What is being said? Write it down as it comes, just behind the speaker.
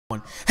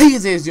everyone. Hey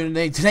guys, how you doing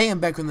today? Today I'm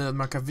back with another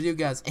Minecraft video,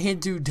 guys.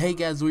 And today,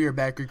 guys, we are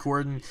back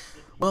recording.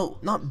 Well,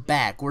 not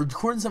back. We're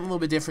recording something a little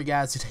bit different,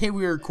 guys. Today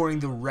we are recording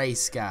the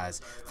race,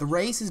 guys. The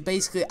race is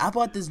basically, I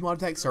bought this mod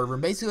pack server.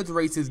 And basically, what the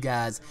race is,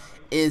 guys,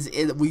 is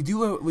we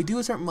do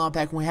a certain mod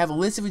pack and we have a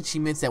list of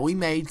achievements that we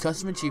made,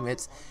 custom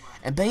achievements.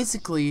 And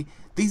basically,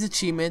 these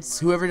achievements,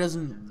 whoever does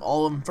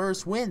all of them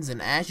first wins.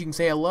 And Ash, you can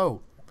say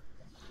hello.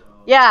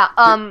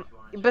 Yeah.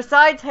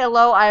 Besides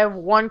hello, I have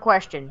one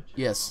question.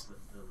 Yes.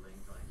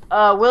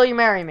 Will you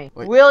marry me?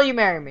 Wait. Will you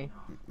marry me?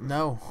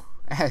 No,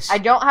 Ash. I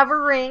don't have a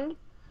ring,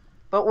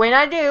 but when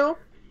I do,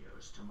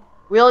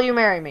 will you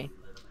marry me?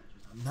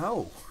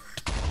 No.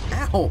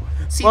 Ow.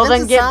 See, well,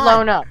 that's then get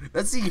blown up.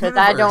 That's the universe.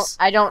 Because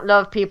I don't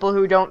love people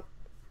who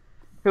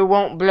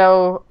won't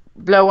blow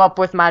up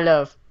with my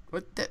love.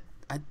 What the?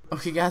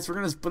 Okay, guys, we're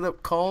gonna split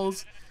up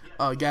calls.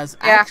 Guys,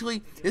 yeah.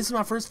 Actually, this is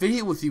my first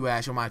video with you,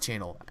 Ash, on my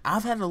channel.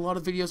 I've had a lot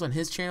of videos on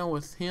his channel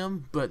with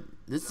him, but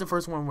this is the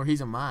first one where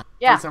he's on mine.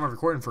 Yeah. First time I'm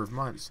recording for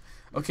months.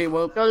 Okay,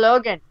 well. So,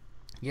 Logan.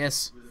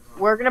 Yes.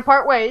 We're gonna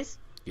part ways.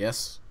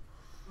 Yes.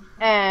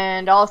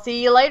 And I'll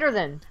see you later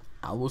then.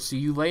 I will see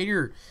you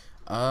later.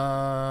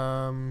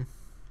 Well,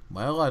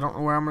 I don't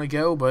know where I'm gonna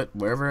go, but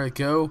wherever I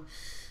go,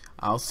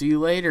 I'll see you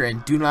later.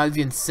 And do not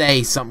even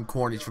say something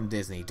corny from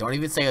Disney. Don't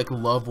even say like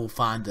love will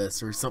find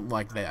us or something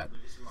like that.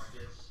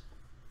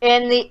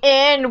 In the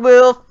end,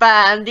 we'll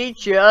find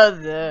each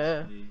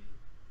other.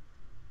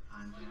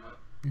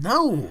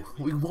 No,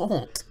 we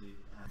won't.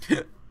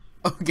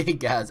 Okay,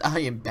 guys, I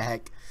am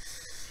back.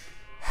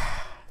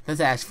 That's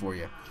Ash for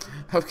you.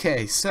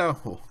 Okay,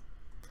 so.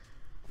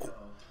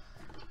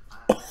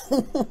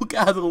 Oh,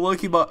 God, the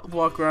lucky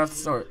block right off the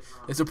start.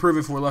 Let's prove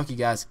if we're lucky,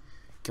 guys.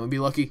 Can we be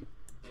lucky?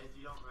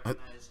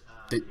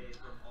 Is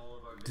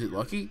it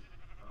lucky?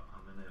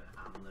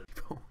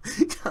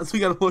 Guys, we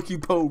got a lucky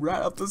bow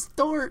right off the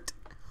start.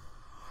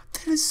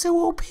 That is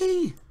so OP.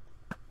 It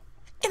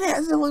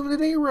has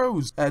unlimited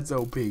arrows. That's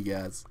OP,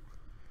 guys.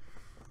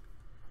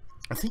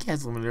 I think it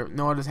has limited arrows.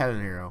 No, I just had an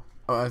arrow.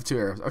 Oh, I have 2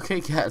 arrows. Okay,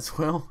 guys,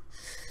 well,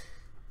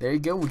 there you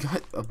go. We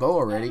got a bow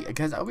already.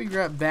 Guys, I'll be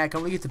right back. I'm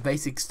going to get the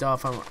basic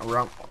stuff. I'm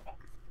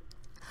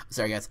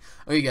sorry, guys.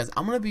 Okay, guys,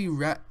 I'm going to be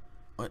right...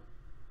 What?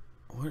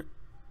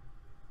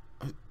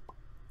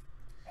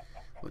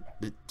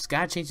 The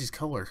sky changes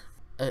color.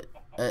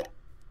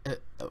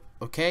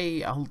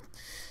 Okay,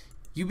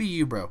 you be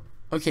you, bro.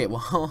 Okay,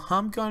 well,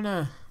 I'm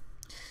gonna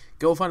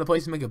go find a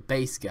place to make a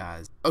base,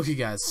 guys. Okay,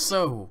 guys,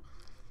 so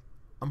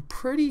I'm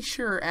pretty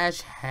sure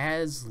Ash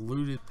has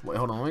looted. Wait,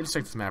 hold on, let me just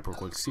check this map real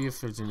quick, see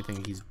if there's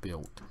anything he's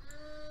built.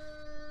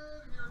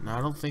 No,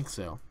 I don't think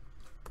so.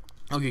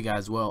 Okay,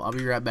 guys, well, I'll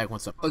be right back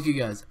once. Okay,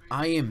 guys,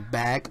 I am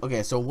back.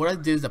 Okay, so what I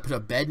did is I put a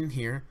bed in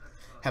here,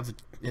 and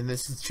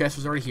this chest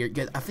was already here.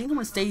 Guys, I think I'm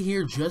gonna stay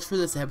here just for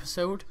this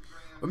episode,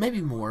 or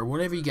maybe more,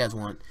 whatever you guys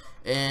want.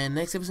 And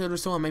next episode or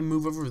so, I may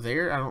move over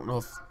there. I don't know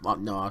if...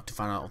 no, I'll have to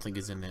find out. I don't think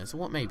it's in this.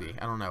 Well, maybe.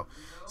 I don't know.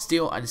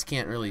 Still, I just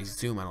can't really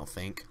zoom, I don't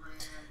think.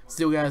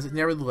 Still, guys,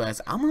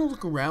 nevertheless, I'm going to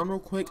look around real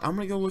quick. I'm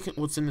going to go look at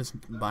what's in this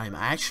biome.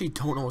 I actually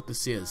don't know what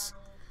this is.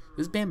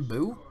 This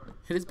bamboo?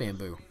 It is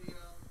bamboo.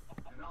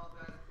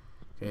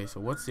 Okay, so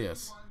what's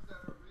this?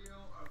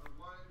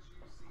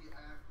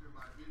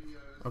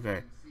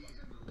 Okay.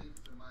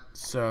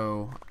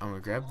 So, I'm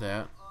going to grab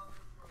that.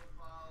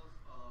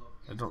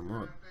 I don't know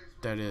what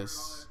that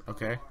is.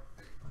 Okay.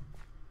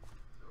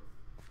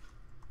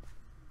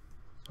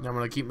 Now I'm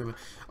gonna keep moving.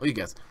 Oh, you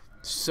guys.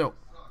 So,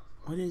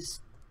 what is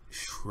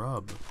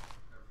shrub?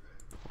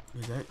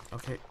 Is that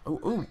okay?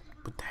 Oh,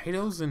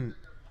 potatoes and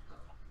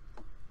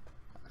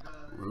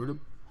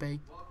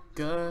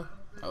rutabaga.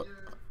 Oh,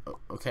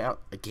 okay.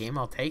 A game,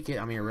 I'll take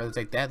it. I mean, I'd rather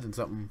take that than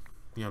something,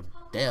 you know,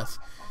 death.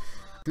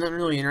 Nothing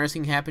really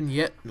interesting happened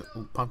yet.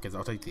 Oh, pumpkins.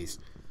 I'll take these.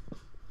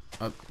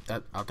 I'll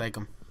take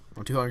them.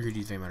 I'm too hungry to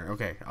eat matter.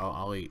 Okay,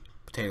 I'll eat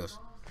potatoes.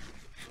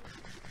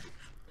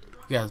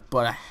 Yes,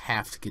 but I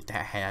have to get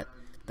that hat.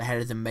 The hat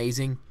is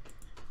amazing,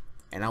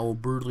 and I will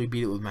brutally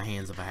beat it with my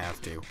hands if I have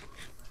to. You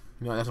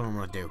know, that's what I'm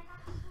gonna do.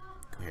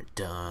 Come here,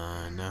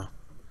 done.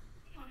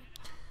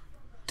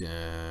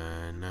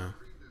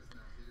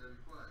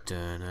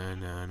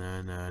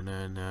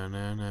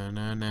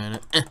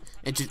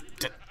 It just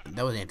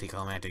that was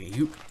anticlimactic.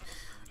 You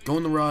go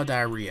in the raw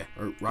diarrhea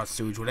or raw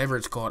sewage, whatever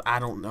it's called. I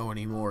don't know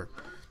anymore.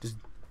 Just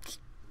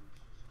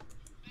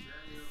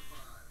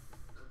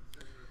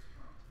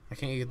I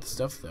can't get the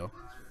stuff though.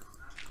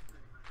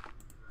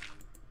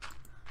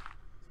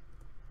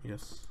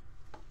 Yes.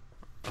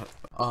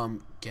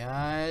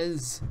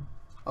 Guys,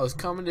 I was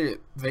coming to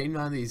vein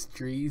on these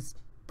trees,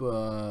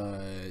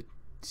 but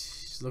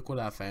look what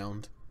I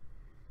found.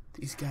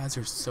 These guys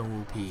are so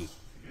OP.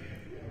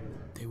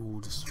 They will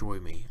destroy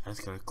me. I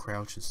just gotta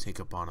crouch and sneak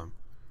up on them.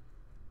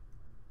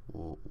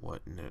 Well,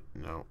 what?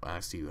 No, I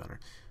see you, Hunter.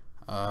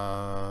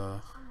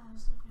 Oh,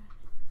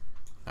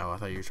 I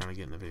thought you were trying to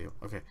get in the video.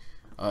 Okay.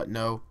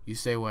 No, you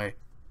stay away.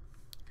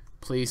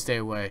 Please stay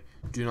away.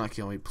 Do not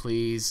kill me,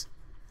 please.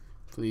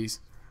 Please.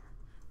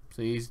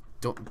 Please,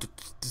 don't,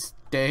 just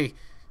stay.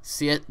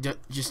 Sit,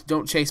 just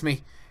don't chase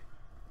me.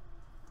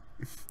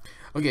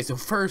 Okay, so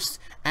first,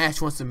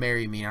 Ash wants to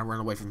marry me, and I run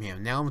away from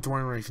him. Now I'm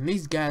running away from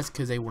these guys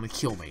because they want to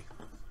kill me.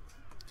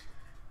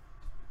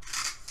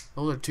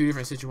 Those are two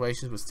different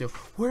situations, but still.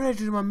 What did I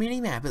do to my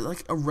mini-map? It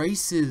like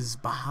erases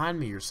behind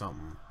me or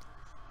something.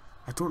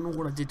 I don't know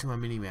what I did to my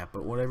mini-map,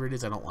 but whatever it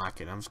is, I don't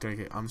like it. I'm just trying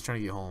to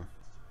get home.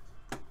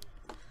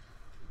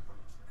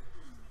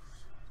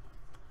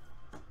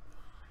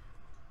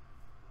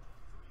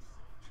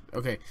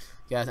 Okay,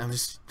 guys, I'm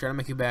just trying to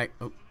make it back.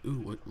 Oh,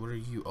 ooh, what are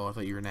you? Oh, I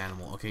thought you were an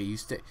animal. Okay, you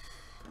stay.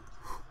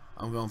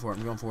 I'm going for it.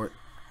 I'm going for it.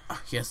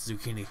 Yes,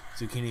 zucchini.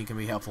 Zucchini can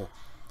be helpful.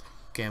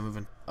 Okay, I'm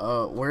moving.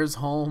 Where's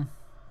home?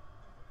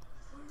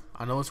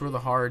 I know it's where the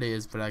heart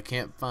is, but I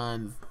can't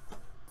find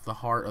the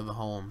heart of the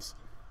homes.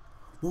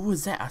 What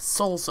was that? I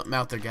saw something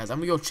out there, guys. I'm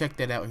gonna go check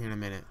that out here in a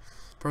minute.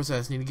 First, I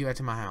just need to get back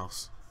to my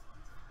house.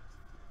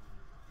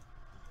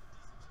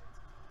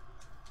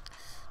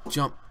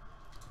 Jump.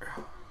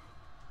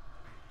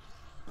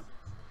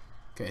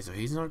 Okay, so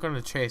he's not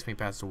gonna chase me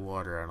past the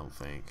water, I don't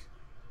think.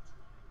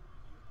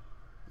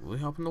 Will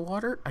he hop in the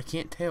water? I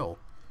can't tell.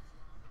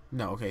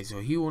 No, okay,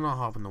 so he will not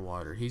hop in the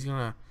water. He's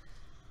gonna...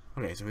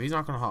 Okay, so he's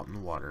not gonna hop in the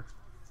water.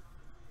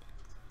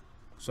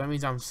 So that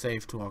means I'm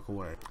safe to walk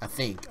away. I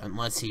think,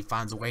 unless he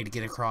finds a way to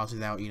get across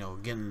without, you know,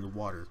 getting in the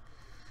water.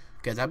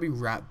 Guys, I'll be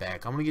right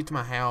back. I'm gonna get to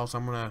my house,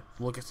 I'm gonna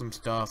look at some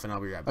stuff, and I'll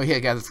be right back. Okay,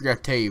 guys, I forgot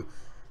to tell you.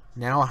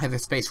 Now I have a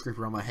space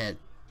creeper on my head.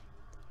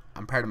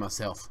 I'm proud of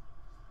myself.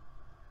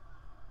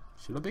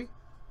 Should I be?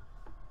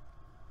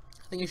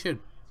 I think I should.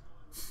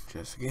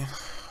 Just again.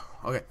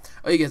 Okay.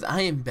 Okay, guys,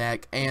 I am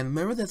back. And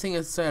remember that thing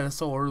I said I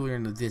saw earlier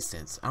in the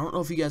distance? I don't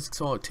know if you guys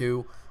saw it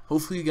too.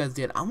 Hopefully you guys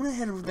did. I'm going to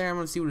head over there. I'm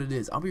going to see what it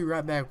is. I'll be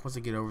right back once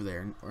I get over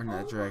there or in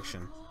that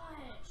direction.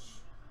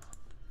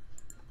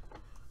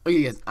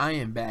 Okay, guys, I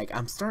am back.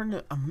 I'm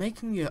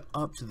making it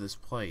up to this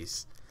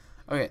place.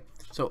 Okay,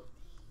 so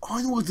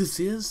I know what this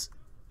is.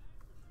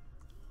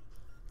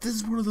 This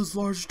is one of those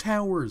large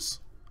towers.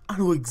 I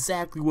know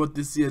exactly what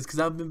this is because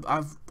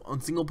I've on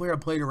single player I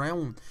played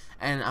around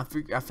and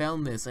I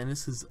found this, and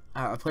this is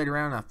I played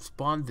around and I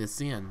spawned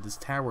this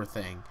tower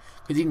thing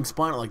because you can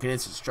spawn it like an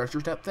instant structure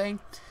type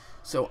thing.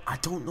 So I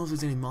don't know if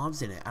there's any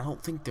mobs in it. I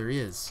don't think there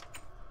is.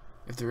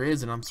 If there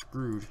is, then I'm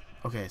screwed.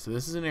 Okay, so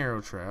this is an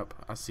arrow trap.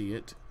 I see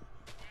it.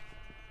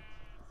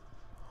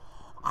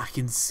 I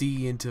can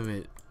see into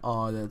it.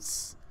 Oh,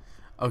 that's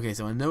okay.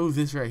 So I know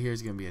this right here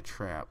is gonna be a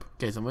trap.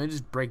 Okay, so I'm gonna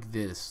just break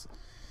this.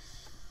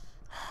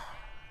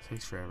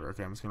 Takes forever.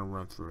 Okay, I'm just gonna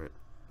run through it.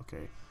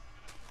 Okay,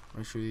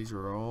 make sure these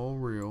are all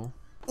real.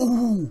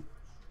 Ooh!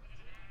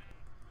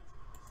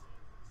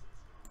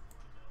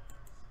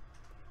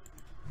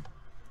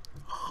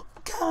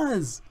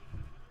 Guys,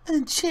 an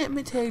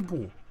enchantment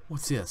table.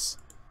 What's this?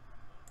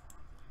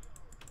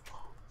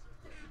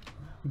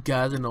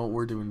 Guys, I know what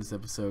we're doing this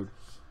episode.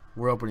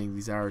 We're opening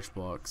these Irish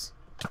blocks.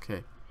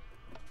 Okay.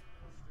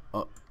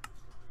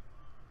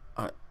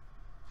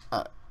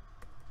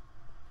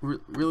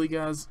 Really,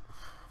 guys?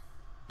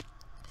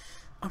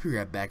 I'll be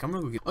right back. I'm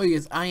gonna go get. Oh,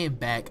 yes, I am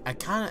back.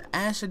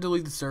 I should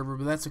delete the server,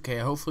 but that's okay.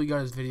 Hopefully, you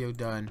got this video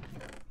done.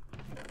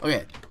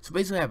 Okay, so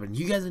basically, what happened?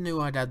 You guys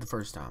knew I died the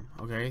first time.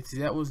 Okay, see,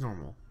 that was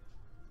normal.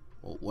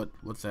 Well,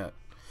 what's that?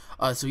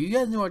 So you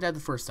guys knew I died the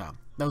first time.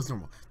 That was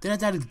normal. Then I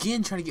died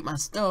again trying to get my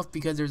stuff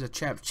because there's a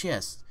trapped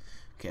chest.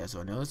 Okay, so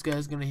I know this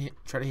guy's gonna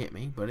try to hit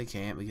me, but it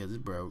can't because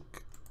it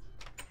broke.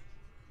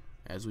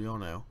 As we all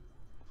know.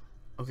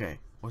 Okay,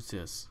 what's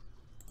this?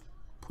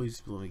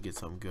 Please let me get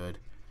something good.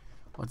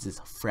 What's this?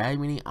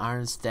 Fragmenting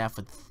Iron Staff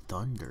with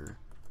Thunder.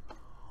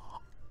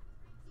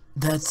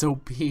 That's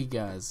OP,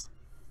 guys.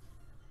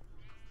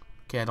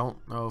 Okay, I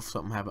don't know if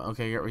something happened.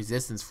 Okay, I got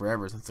resistance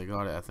forever since I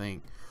got it, I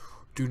think.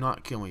 Do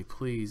not kill me,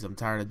 please. I'm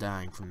tired of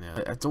dying from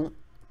this. I don't...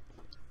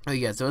 Oh,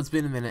 yeah, so it's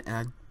been a minute, and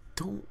I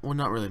don't... Well,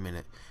 not really a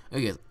minute.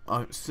 Okay,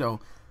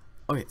 so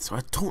I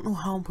don't know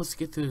how I'm supposed to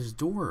get through this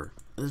door.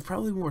 There's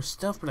probably more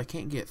stuff, but I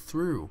can't get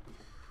through.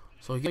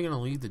 So I'm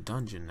gonna leave the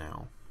dungeon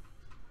now.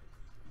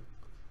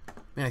 I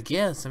mean, I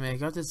guess. I mean, I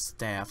got this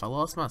staff. I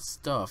lost my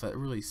stuff. That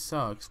really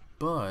sucks,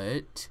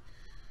 but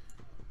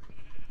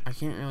I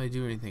can't really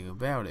do anything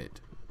about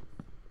it.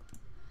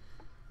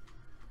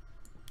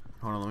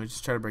 Hold on, let me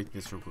just try to break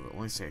this real quick.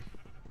 Let me see.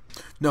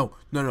 No,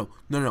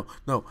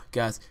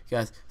 guys,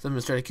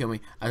 something's trying to kill me.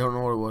 I don't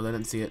know what it was. I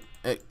didn't see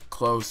it.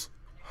 Close.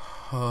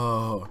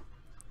 Oh,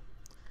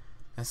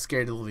 that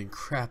scared the living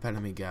crap out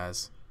of me,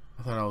 guys.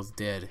 I thought I was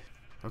dead.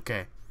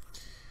 Okay.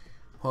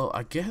 Well,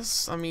 I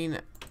guess, I mean,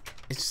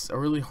 it's a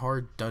really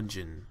hard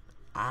dungeon.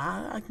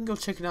 I can go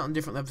check it out in a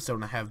different episode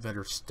and I have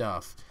better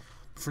stuff.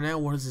 But for now,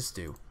 what does this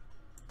do?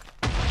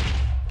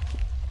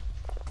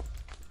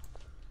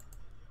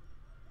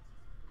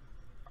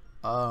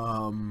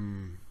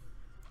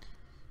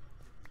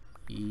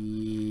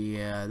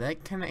 Yeah,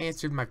 that kind of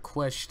answered my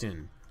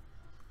question.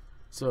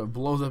 So it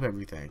blows up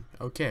everything.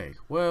 Okay,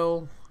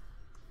 well,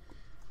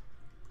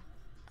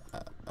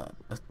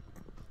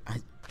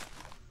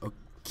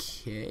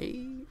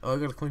 okay. Oh, I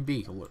got a queen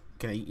bee. What?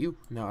 Can I eat you?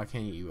 No, I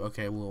can't eat you.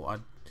 Okay,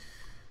 well,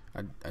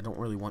 I don't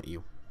really want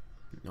you.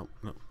 Nope.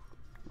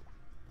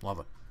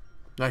 Lava.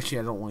 Actually,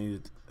 I don't want you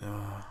to.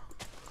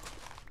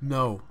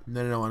 No. I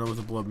know what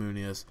the blood moon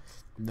is.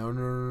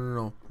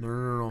 No.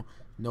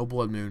 No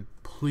blood moon.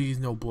 Please,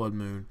 no blood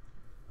moon.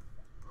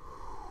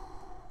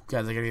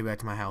 Guys, I gotta get back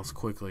to my house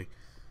quickly.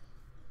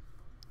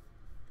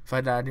 If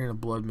I die during a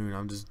blood moon,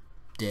 I'm just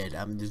dead.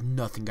 There's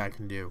nothing I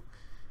can do.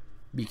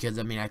 Because,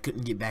 I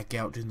couldn't get back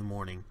out in the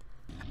morning.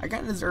 I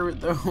kinda deserve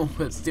it though,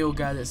 but still,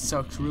 guys, it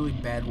sucks really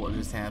bad what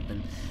just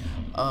happened.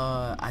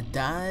 I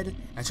died,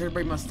 I tried to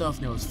break my stuff,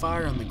 and there was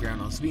fire on the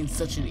ground. I was being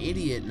such an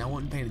idiot, and I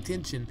wasn't paying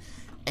attention.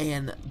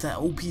 And the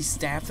OP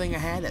staff thing I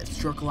had that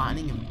struck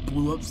lightning and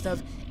blew up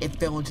stuff, it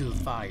fell into the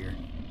fire.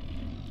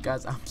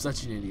 Guys, I'm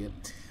such an idiot.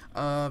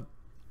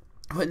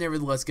 But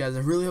nevertheless, guys, I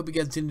really hope you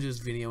guys enjoyed this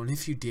video, and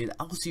if you did,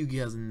 I'll see you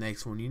guys in the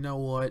next one. You know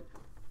what?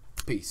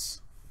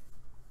 Peace.